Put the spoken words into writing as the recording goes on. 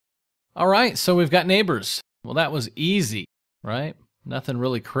All right, so we've got neighbors. Well, that was easy, right? Nothing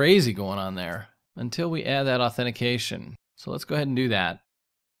really crazy going on there until we add that authentication. So let's go ahead and do that.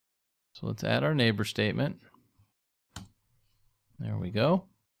 So let's add our neighbor statement. There we go.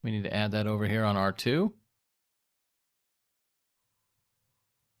 We need to add that over here on R2.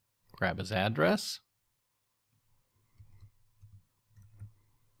 Grab his address.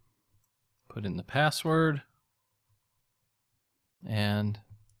 Put in the password. And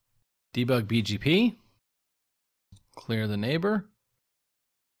debug BGP. Clear the neighbor.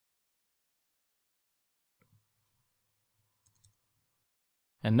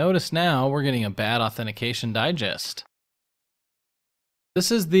 And notice now we're getting a bad authentication digest. This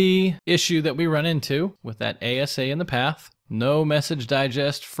is the issue that we run into with that ASA in the path. No message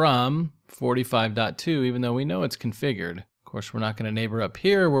digest from 45.2, even though we know it's configured. Of course, we're not going to neighbor up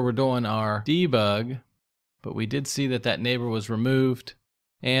here where we're doing our debug, but we did see that that neighbor was removed.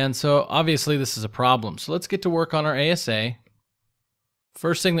 And so obviously this is a problem. So let's get to work on our ASA.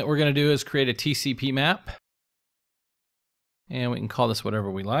 First thing that we're going to do is create a TCP map. And we can call this whatever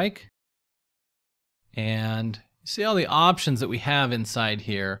we like. And see all the options that we have inside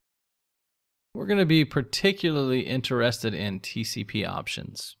here. We're going to be particularly interested in TCP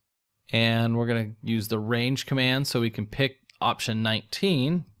options. And we're going to use the range command so we can pick option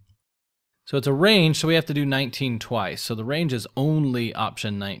 19. So it's a range, so we have to do 19 twice. So the range is only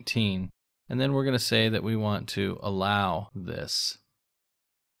option 19. And then we're going to say that we want to allow this.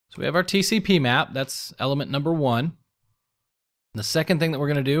 So we have our TCP map. That's element number 1. The second thing that we're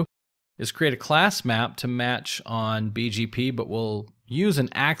going to do is create a class map to match on BGP, but we'll use an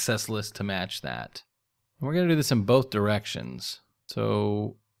access list to match that. And we're going to do this in both directions.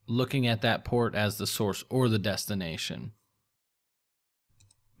 So looking at that port as the source or the destination.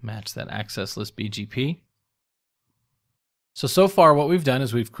 Match that access list BGP. So far what we've done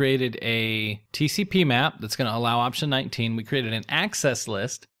is we've created a TCP map that's going to allow option 19. We created an access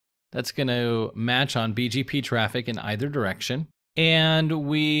list that's going to match on BGP traffic in either direction. And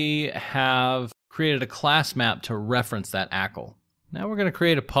we have created a class map to reference that ACL. Now we're going to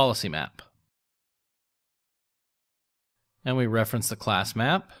create a policy map. And we reference the class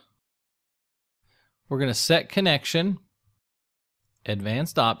map. We're going to set connection,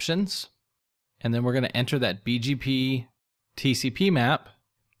 advanced options, and then we're going to enter that BGP TCP map.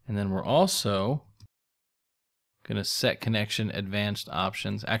 And then we're also going to set connection, advanced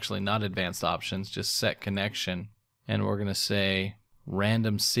options. Actually, not advanced options, just set connection. And we're going to say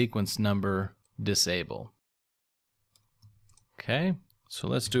random sequence number disable. Okay, so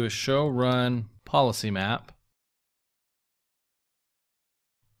let's do a show run policy map.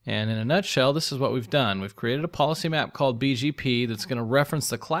 And in a nutshell, this is what we've done. We've created a policy map called BGP that's going to reference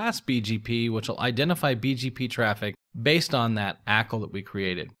the class BGP, which will identify BGP traffic based on that ACL that we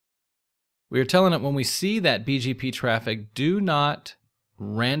created. We are telling it when we see that BGP traffic, do not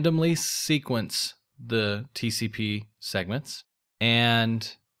randomly sequence the TCP segments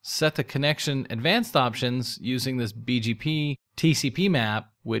and set the connection advanced options using this BGP TCP map,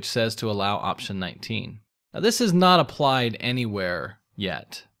 which says to allow option 19. Now this is not applied anywhere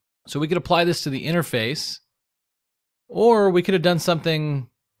yet. So we could apply this to the interface, or we could have done something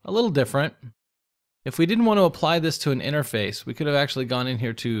a little different. If we didn't want to apply this to an interface, we could have actually gone in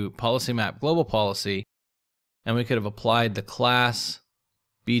here to policy map global policy, and we could have applied the class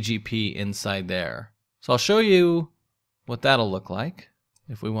BGP inside there. So I'll show you what that'll look like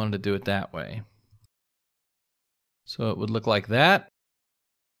if we wanted to do it that way. So it would look like that.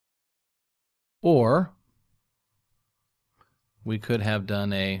 Or we could have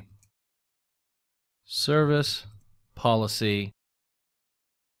done a service policy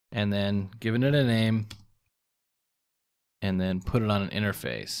and then given it a name and then put it on an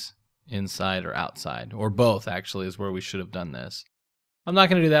interface inside or outside, or both actually is where we should have done this. I'm not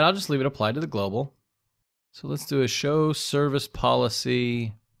going to do that. I'll just leave it applied to the global. So let's do a show service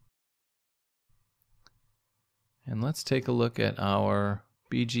policy. And let's take a look at our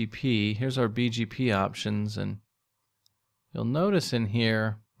BGP. Here's our BGP options, and you'll notice in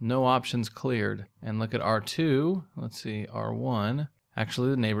here, no options cleared. And look at R2, let's see, R1. Actually,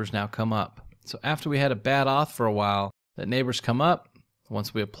 the neighbors now come up. So after we had a bad auth for a while, that neighbors come up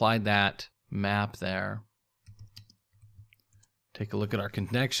once we applied that map there. Take a look at our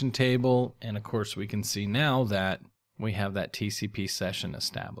connection table, and of course we can see now that we have that TCP session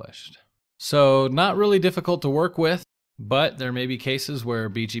established. So not really difficult to work with, but there may be cases where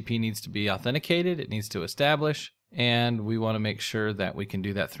BGP needs to be authenticated, it needs to establish, and we want to make sure that we can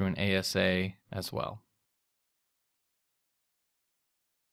do that through an ASA as well.